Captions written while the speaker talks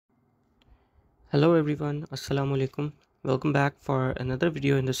Hello everyone, Assalamu alaikum. Welcome back for another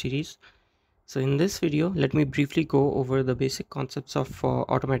video in the series. So in this video, let me briefly go over the basic concepts of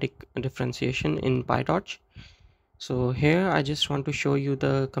automatic differentiation in PyTorch. So here I just want to show you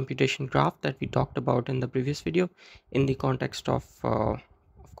the computation graph that we talked about in the previous video in the context of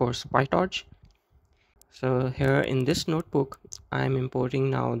course, PyTorch. So here in this notebook, I'm importing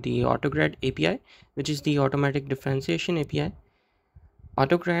now the AutoGrad API, which is the automatic differentiation API.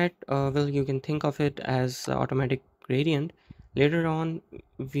 AutoGrad, well, you can think of it as automatic gradient. Later on,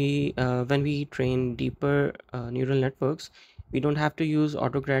 when we train deeper neural networks, we don't have to use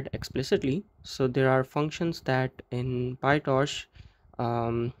AutoGrad explicitly. So there are functions that in PyTorch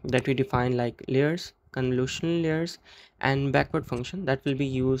that we define like layers, convolutional layers, and backward function that will be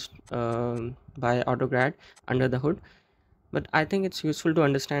used by AutoGrad under the hood. But I think it's useful to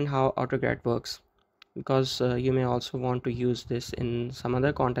understand how AutoGrad works because you may also want to use this in some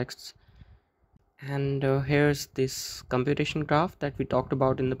other contexts. And here's this computation graph that we talked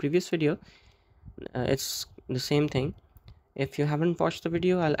about in the previous video. It's the same thing. If you haven't watched the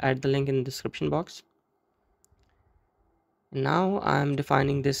video, I'll add the link in the description box. Now I'm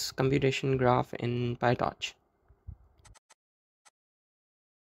defining this computation graph in PyTorch.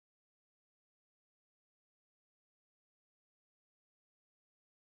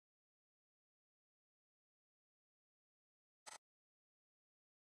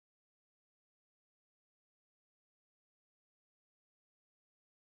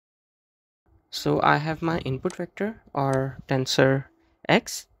 So I have my input vector or tensor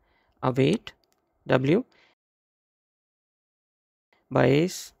x, a weight w,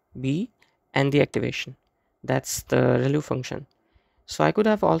 bias b, and the activation. That's the ReLU function. So I could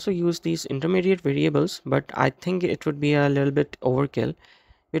have also used these intermediate variables, but I think it would be a little bit overkill.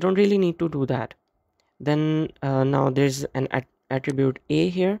 We don't really need to do that. Then now there's an attribute a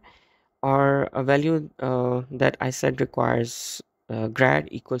here, or a value that I said requires grad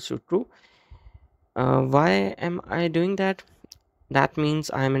equals to true. Why am I doing that? That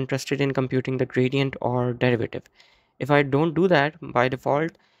means I'm interested in computing the gradient or derivative. If I don't do that, by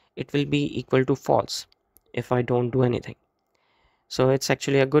default, it will be equal to false if I don't do anything. So it's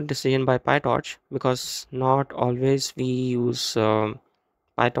actually a good decision by PyTorch because not always we use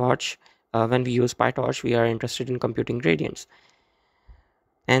PyTorch. When we use PyTorch, we are interested in computing gradients.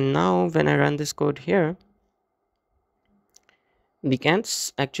 And now when I run this code here, we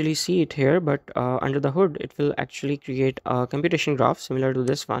can't actually see it here, but under the hood, it will actually create a computation graph similar to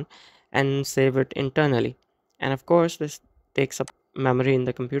this one and save it internally. And of course, this takes up memory in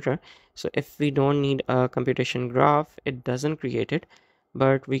the computer. So if we don't need a computation graph, it doesn't create it,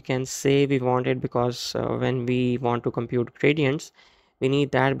 but we can say we want it because when we want to compute gradients, we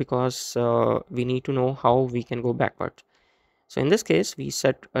need that because we need to know how we can go backward. So in this case, we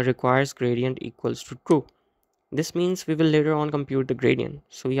set a requires gradient equals to true. This means we will later on compute the gradient.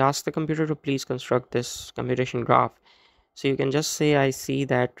 So we ask the computer to please construct this computation graph. So you can just say, I see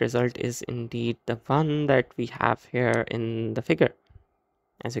that result is indeed the one that we have here in the figure,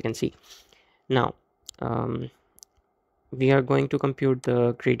 as you can see. Now, we are going to compute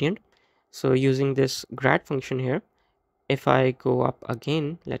the gradient. So using this grad function here, if I go up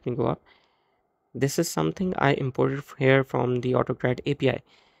again, let me go up. This is something I imported here from the AutoGrad API.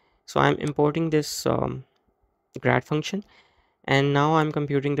 So I'm importing this grad function, and now I'm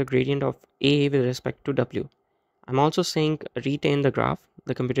computing the gradient of a with respect to w. I'm also saying retain the graph,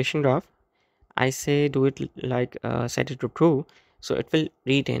 the computation graph. I say do it like set it to true, so it will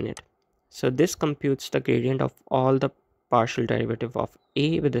retain it. So this computes the gradient of all the partial derivative of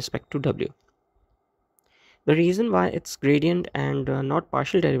a with respect to w. The reason why it's gradient and not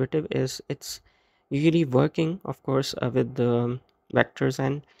partial derivative is it's usually working, of course, with the vectors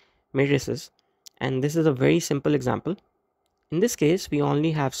and matrices. And this is a very simple example. In this case, we only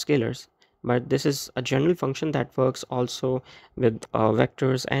have scalars, but this is a general function that works also with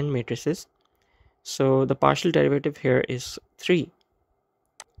vectors and matrices. So the partial derivative here is 3,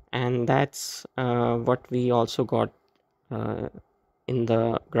 and that's what we also got uh, in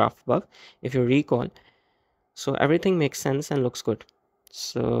the graph above, if you recall. So everything makes sense and looks good.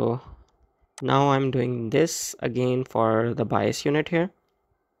 So now I'm doing this again for the bias unit here.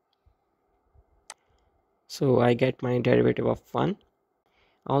 So I get my derivative of 1.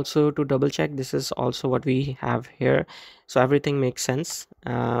 Also, to double check, this is also what we have here, so everything makes sense.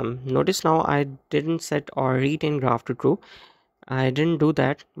 Notice now I didn't set or retain graph to true. I didn't do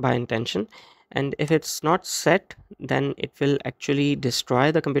that by intention, and if it's not set, then it will actually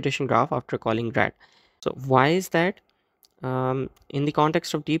destroy the computation graph after calling grad. So why is that? In the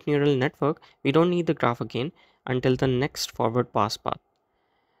context of deep neural network, we don't need the graph again until the next forward pass path.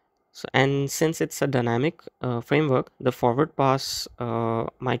 So, and since it's a dynamic framework, the forward pass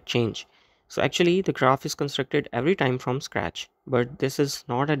might change. So actually the graph is constructed every time from scratch, but this is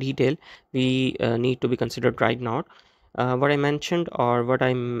not a detail we need to be considered right now. What I mentioned, or what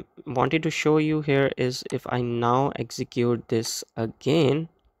wanted to show you here, is if I now execute this again,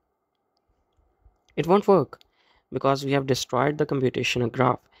 it won't work because we have destroyed the computation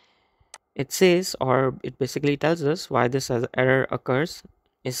graph. It says, or it basically tells us why this error occurs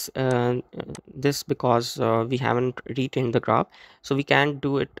is this because we haven't retained the graph, so we can't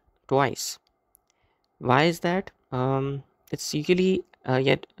do it twice. Why is that? It's usually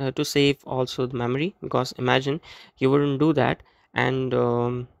yet to save also the memory, because imagine you wouldn't do that,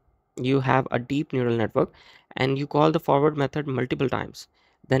 and you have a deep neural network and you call the forward method multiple times.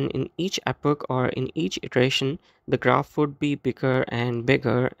 Then in each epoch or in each iteration, the graph would be bigger and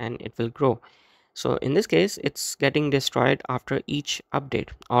bigger and it will grow. So in this case, it's getting destroyed after each update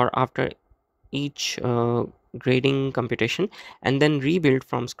or after each grading computation, and then rebuild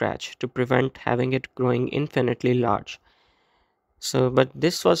from scratch to prevent having it growing infinitely large. So, but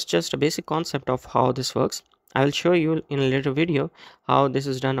this was just a basic concept of how this works. I will show you in a later video how this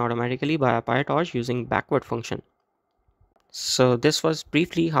is done automatically by a PyTorch using backward function. So this was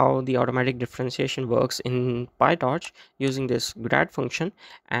briefly how the automatic differentiation works in PyTorch using this grad function,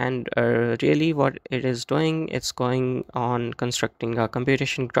 and really what it is doing, it's going on constructing a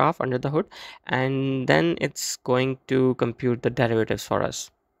computation graph under the hood, and then it's going to compute the derivatives for us.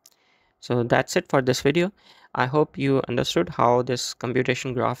 So that's it for this video. I hope you understood how this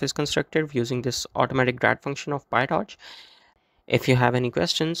computation graph is constructed using this automatic grad function of PyTorch. If you have any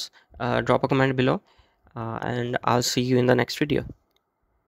questions, drop a comment below, and I'll see you in the next video.